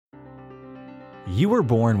You were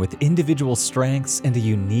born with individual strengths and a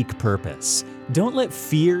unique purpose. Don't let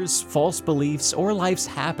fears, false beliefs, or life's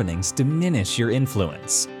happenings diminish your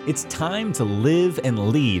influence. It's time to live and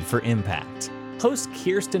lead for impact. Host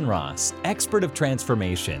Kirsten Ross, expert of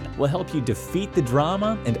transformation, will help you defeat the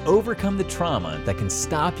drama and overcome the trauma that can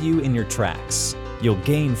stop you in your tracks. You'll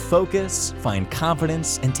gain focus, find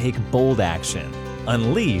confidence, and take bold action.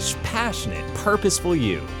 Unleash passionate, purposeful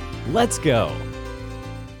you. Let's go.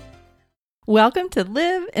 Welcome to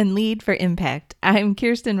Live and Lead for Impact. I'm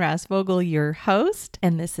Kirsten Ross Vogel, your host,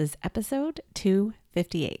 and this is episode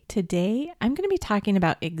 258. Today, I'm going to be talking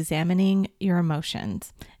about examining your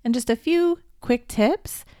emotions and just a few quick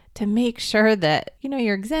tips to make sure that,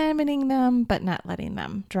 you're examining them, but not letting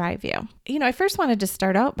them drive you. I first wanted to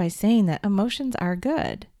start out by saying that emotions are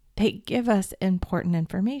good. They give us important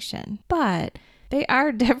information, but they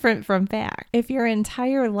are different from fact. If your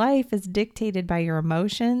entire life is dictated by your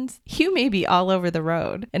emotions, you may be all over the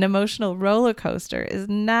road. An emotional roller coaster is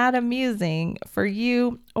not amusing for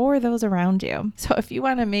you or those around you. So if you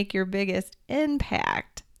want to make your biggest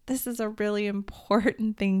impact, this is a really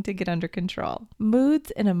important thing to get under control.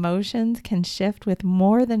 Moods and emotions can shift with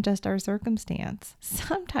more than just our circumstance.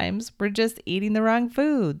 Sometimes we're just eating the wrong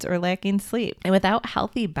foods or lacking sleep. And without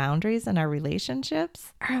healthy boundaries in our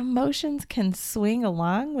relationships, our emotions can swing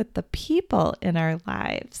along with the people in our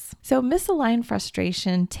lives. So misaligned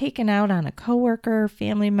frustration taken out on a coworker,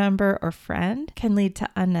 family member, or friend can lead to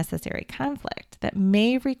unnecessary conflict that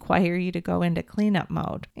may require you to go into cleanup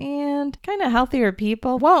mode. And kind of healthier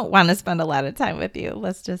people won't want to spend a lot of time with you.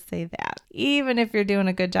 Let's just say that. Even if you're doing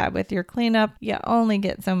a good job with your cleanup, you only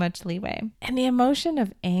get so much leeway. And the emotion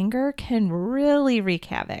of anger can really wreak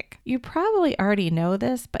havoc. You probably already know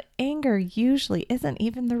this, but anger usually isn't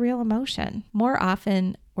even the real emotion. More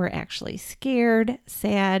often, we're actually scared,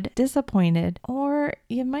 sad, disappointed, or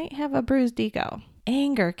you might have a bruised ego.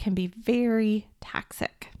 Anger can be very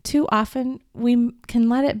toxic. Too often, we can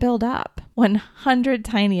let it build up. 100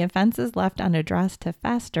 tiny offenses left unaddressed to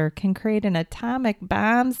fester can create an atomic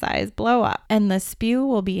bomb-sized blow-up, and the spew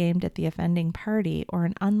will be aimed at the offending party or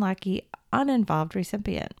an unlucky, uninvolved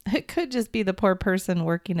recipient. It could just be the poor person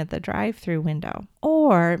working at the drive-through window.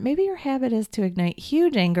 Or maybe your habit is to ignite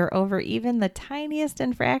huge anger over even the tiniest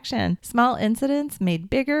infraction. Small incidents made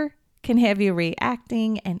bigger can have you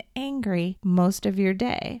reacting and angry most of your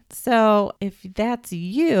day. So if that's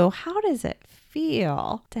you, how does it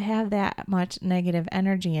feel to have that much negative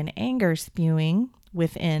energy and anger spewing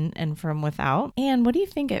within and from without? And what do you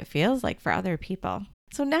think it feels like for other people?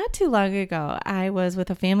 So not too long ago, I was with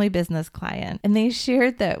a family business client, and they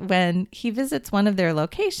shared that when he visits one of their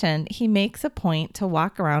location, he makes a point to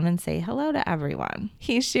walk around and say hello to everyone.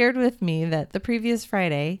 He shared with me that the previous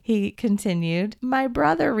Friday, he continued, "My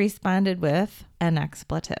brother responded with an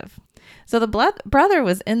expletive." So the brother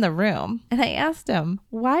was in the room, and I asked him,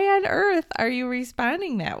 why on earth are you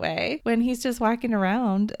responding that way when he's just walking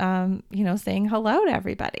around, saying hello to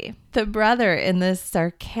everybody? The brother, in this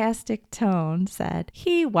sarcastic tone, said,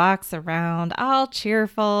 "He walks around all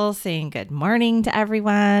cheerful, saying good morning to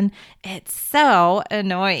everyone. It's so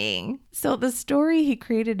annoying." So the story he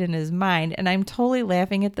created in his mind, and I'm totally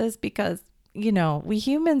laughing at this because we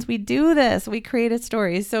humans, we do this. We create a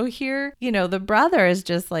story. So here, the brother is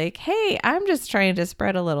just like, hey, I'm just trying to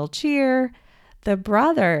spread a little cheer. The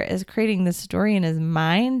brother is creating this story in his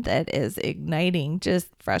mind that is igniting just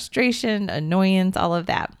frustration, annoyance, all of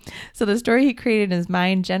that. So the story he created in his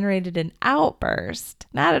mind generated an outburst,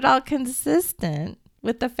 not at all consistent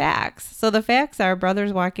with the facts. So the facts are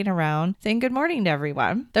brothers walking around saying good morning to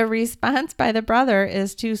everyone. The response by the brother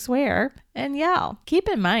is to swear and yell. Keep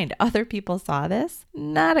in mind, other people saw this.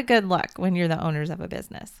 Not a good look when you're the owners of a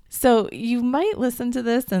business. So you might listen to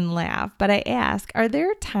this and laugh, but I ask, are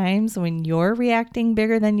there times when you're reacting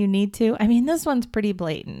bigger than you need to? I mean, this one's pretty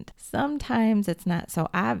blatant. Sometimes it's not so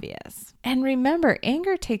obvious. And remember,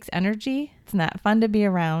 anger takes energy. It's not fun to be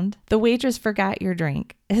around. The waitress forgot your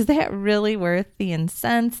drink. Is that really worth the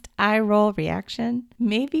incensed eye roll reaction?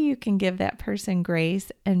 Maybe you can give that person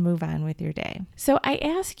grace and move on with your day. So I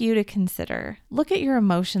ask you to look at your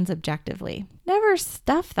emotions objectively. Never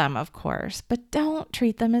stuff them, of course, but don't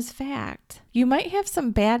treat them as fact. You might have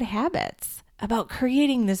some bad habits about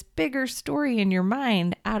creating this bigger story in your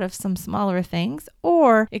mind out of some smaller things,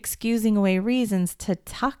 or excusing away reasons to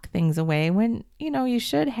tuck things away when, you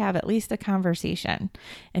should have at least a conversation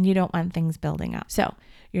and you don't want things building up. So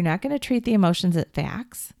you're not going to treat the emotions as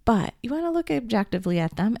facts, but you want to look objectively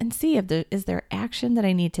at them and see if is there action that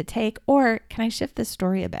I need to take, or can I shift the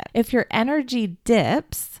story a bit? If your energy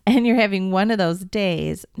dips and you're having one of those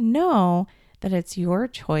days, know that it's your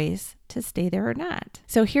choice to stay there or not.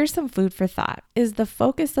 So here's some food for thought. Is the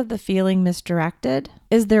focus of the feeling misdirected?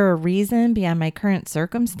 Is there a reason beyond my current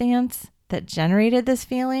circumstance that generated this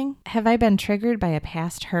feeling? Have I been triggered by a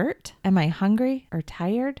past hurt? Am I hungry or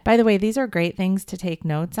tired? By the way, these are great things to take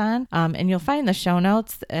notes on. And you'll find the show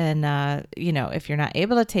notes. And, if you're not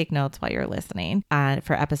able to take notes while you're listening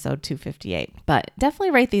for episode 258, but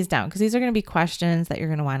definitely write these down because these are going to be questions that you're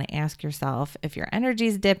going to want to ask yourself if your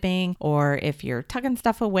energy's dipping or if you're tucking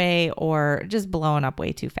stuff away or just blowing up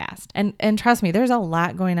way too fast. And trust me, there's a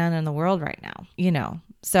lot going on in the world right now,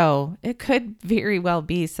 So it could very well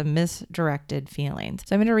be some misdirected feelings.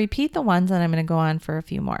 So I'm going to repeat the ones and I'm going to go on for a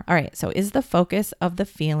few more. All right. So is the focus of the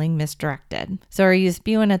feeling misdirected? So are you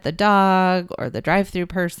spewing at the dog or the drive-through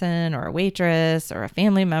person or a waitress or a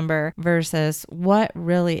family member versus what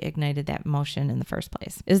really ignited that emotion in the first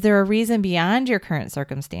place? Is there a reason beyond your current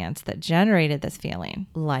circumstance that generated this feeling?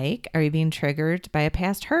 Like, are you being triggered by a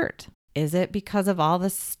past hurt? Is it because of all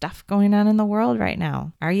this stuff going on in the world right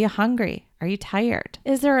now? Are you hungry? Are you tired?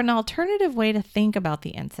 Is there an alternative way to think about the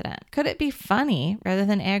incident? Could it be funny rather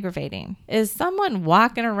than aggravating? Is someone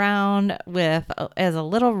walking around as a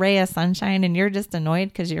little ray of sunshine and you're just annoyed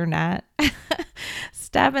because you're not?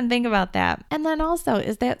 Stop and think about that. And then also,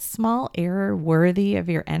 is that small error worthy of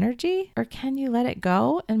your energy? Or can you let it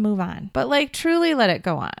go and move on? But truly let it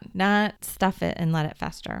go on, not stuff it and let it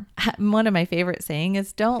fester. One of my favorite saying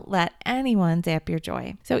is don't let anyone zap your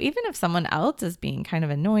joy. So even if someone else is being kind of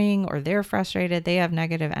annoying or they're frustrated, they have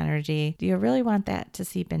negative energy, do you really want that to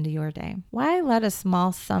seep into your day? Why let a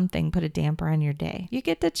small something put a damper on your day? You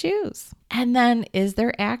get to choose. And then is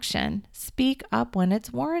there action? Speak up when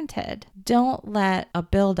it's warranted. Don't let a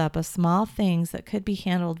buildup of small things that could be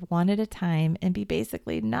handled one at a time and be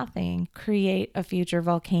basically nothing create a future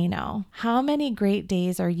volcano. How many great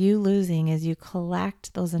days are you losing as you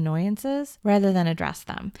collect those annoyances rather than address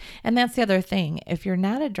them? And that's the other thing. If you're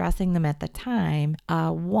not addressing them at the time,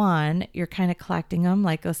 one, you're kind of collecting them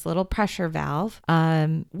like this little pressure valve.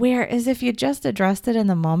 Whereas if you just addressed it in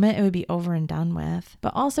the moment, it would be over and done with.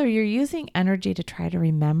 But also you're using energy to try to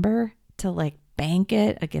remember to bank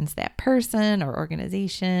it against that person or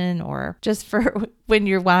organization or just for when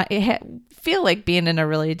you feel like being in a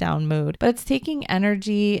really down mood. But it's taking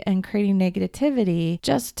energy and creating negativity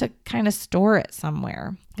just to kind of store it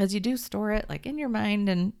somewhere. Because you do store it in your mind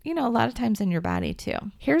and, a lot of times in your body too.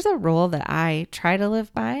 Here's a rule that I try to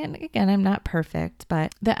live by. And again, I'm not perfect,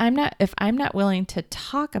 but if I'm not willing to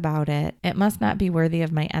talk about it, it must not be worthy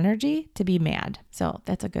of my energy to be mad. So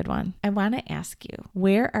that's a good one. I want to ask you,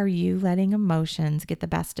 where are you letting emotions get the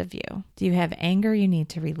best of you? Do you have anger you need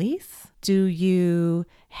to release? Do you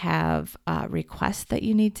have requests that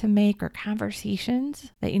you need to make or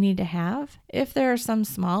conversations that you need to have? If there are some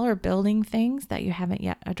smaller building things that you haven't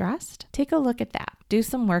yet addressed, take a look at that. Do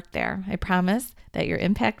some work there. I promise that your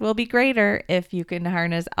impact will be greater if you can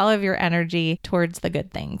harness all of your energy towards the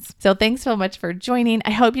good things. So thanks so much for joining.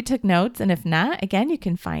 I hope you took notes. And if not, again, you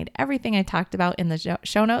can find everything I talked about in the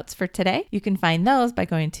show notes for today. You can find those by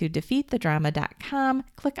going to defeatthedrama.com,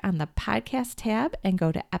 click on the podcast tab and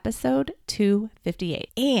go to episode 258.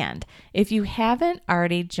 And if you haven't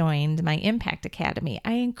already joined my Impact Academy,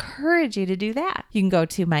 I encourage you to do that. You can go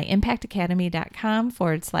to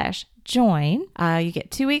myimpactacademy.com/join. You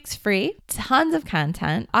get 2 weeks free, tons of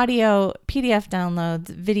content, audio, PDF downloads,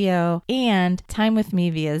 video, and time with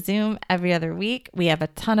me via Zoom every other week. We have a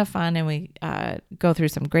ton of fun and we go through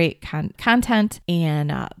some great content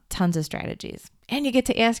and tons of strategies. And you get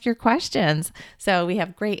to ask your questions. So we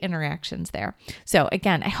have great interactions there. So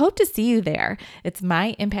again, I hope to see you there. It's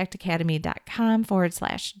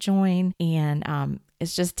myimpactacademy.com/join. And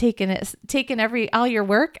it's just taking all your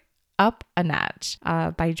work up a notch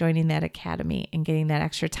by joining that academy and getting that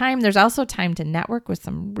extra time. There's also time to network with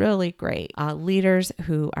some really great leaders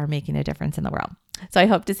who are making a difference in the world. So I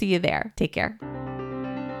hope to see you there. Take care.